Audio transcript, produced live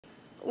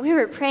we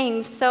were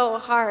praying so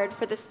hard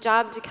for this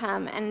job to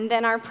come, and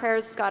then our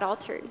prayers got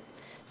altered.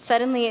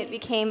 Suddenly it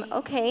became,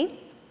 okay,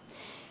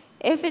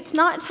 if it's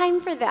not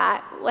time for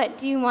that, what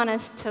do you want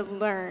us to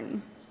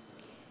learn?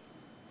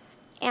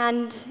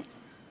 And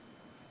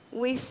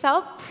we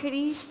felt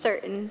pretty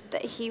certain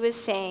that he was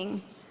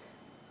saying,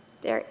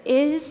 there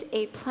is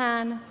a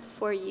plan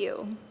for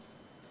you.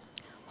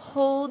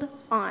 Hold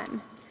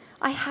on.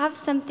 I have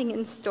something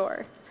in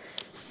store.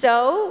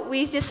 So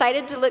we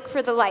decided to look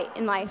for the light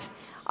in life.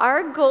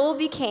 Our goal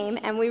became,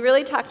 and we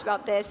really talked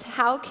about this,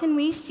 how can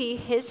we see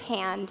his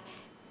hand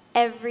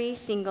every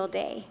single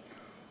day?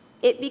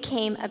 It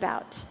became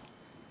about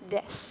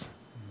this.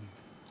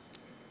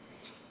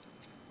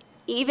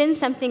 Even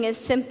something as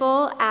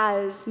simple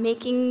as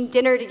making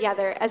dinner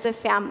together as a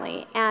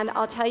family. And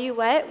I'll tell you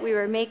what, we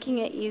were making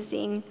it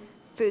using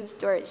food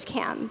storage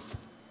cans.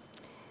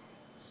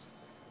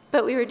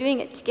 But we were doing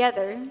it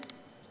together.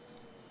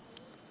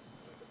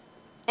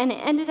 And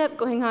it ended up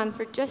going on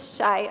for just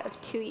shy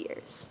of 2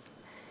 years.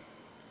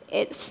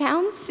 It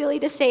sounds silly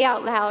to say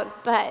out loud,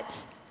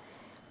 but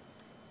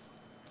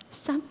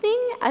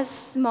something as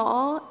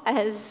small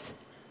as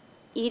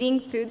eating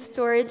food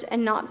storage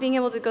and not being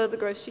able to go to the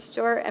grocery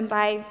store and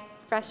buy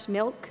fresh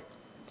milk,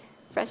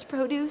 fresh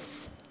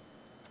produce,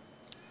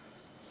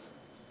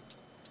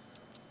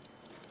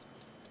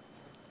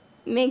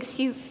 makes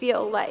you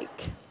feel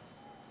like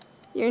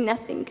you're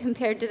nothing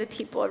compared to the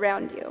people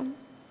around you.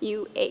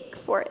 You ache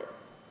for it.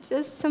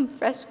 Just some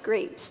fresh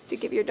grapes to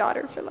give your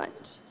daughter for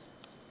lunch.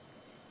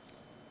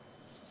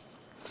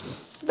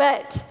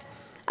 But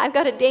I've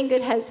got a dang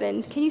good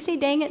husband. Can you say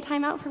dang it,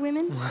 time out for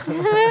women?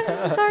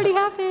 It's already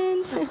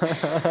happened.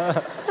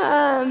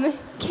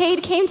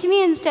 Cade came to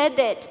me and said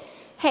that,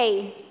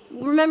 hey,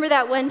 remember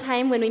that one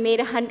time when we made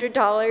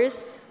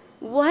 $100?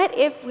 What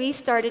if we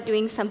started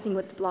doing something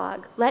with the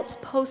blog? Let's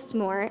post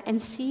more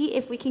and see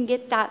if we can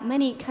get that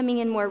money coming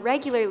in more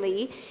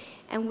regularly,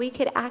 and we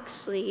could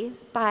actually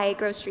buy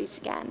groceries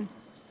again.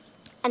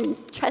 And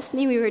trust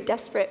me, we were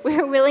desperate. We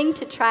were willing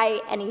to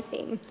try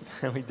anything.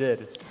 We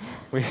did.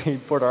 We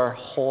poured our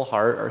whole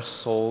heart, our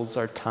souls,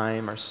 our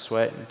time, our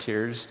sweat and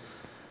tears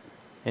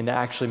into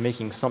actually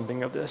making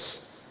something of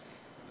this.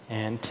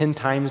 And 10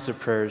 times the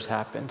prayers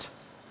happened,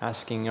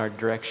 asking our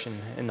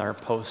direction in our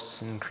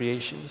posts and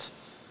creations.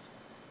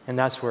 And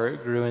that's where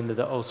it grew into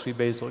the Oh Sweet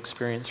Basil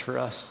experience for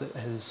us that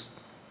has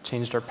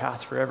changed our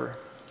path forever.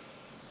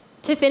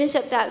 To finish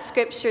up that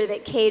scripture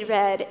that Cade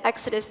read,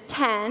 Exodus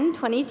 10,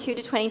 22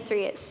 to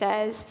 23, it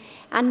says,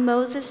 "And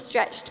Moses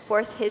stretched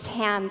forth his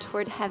hand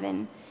toward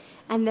heaven,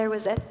 and there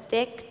was a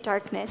thick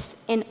darkness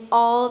in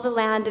all the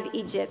land of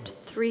Egypt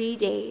 3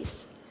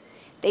 days.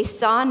 They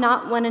saw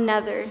not one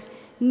another,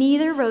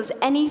 neither rose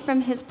any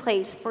from his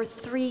place for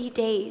 3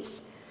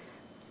 days.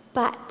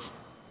 But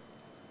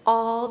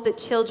all the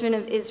children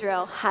of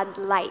Israel had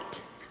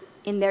light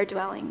in their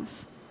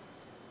dwellings."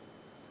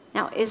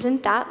 Now,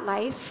 isn't that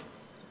life?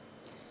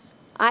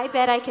 I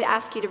bet I could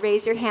ask you to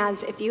raise your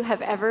hands if you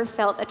have ever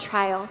felt a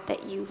trial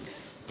that you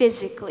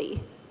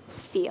physically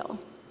feel.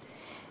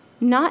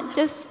 Not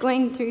just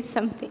going through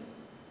something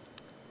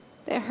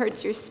that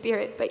hurts your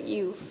spirit, but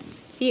you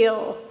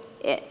feel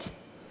it.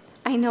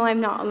 I know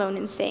I'm not alone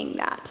in saying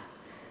that.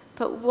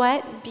 But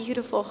what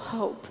beautiful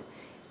hope.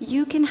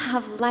 You can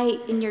have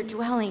light in your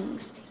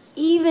dwellings,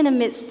 even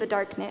amidst the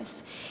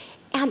darkness.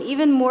 And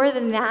even more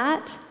than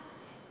that,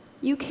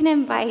 you can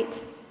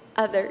invite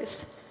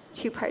others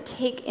to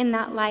partake in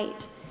that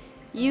light.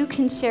 You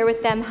can share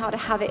with them how to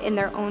have it in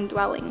their own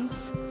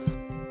dwellings.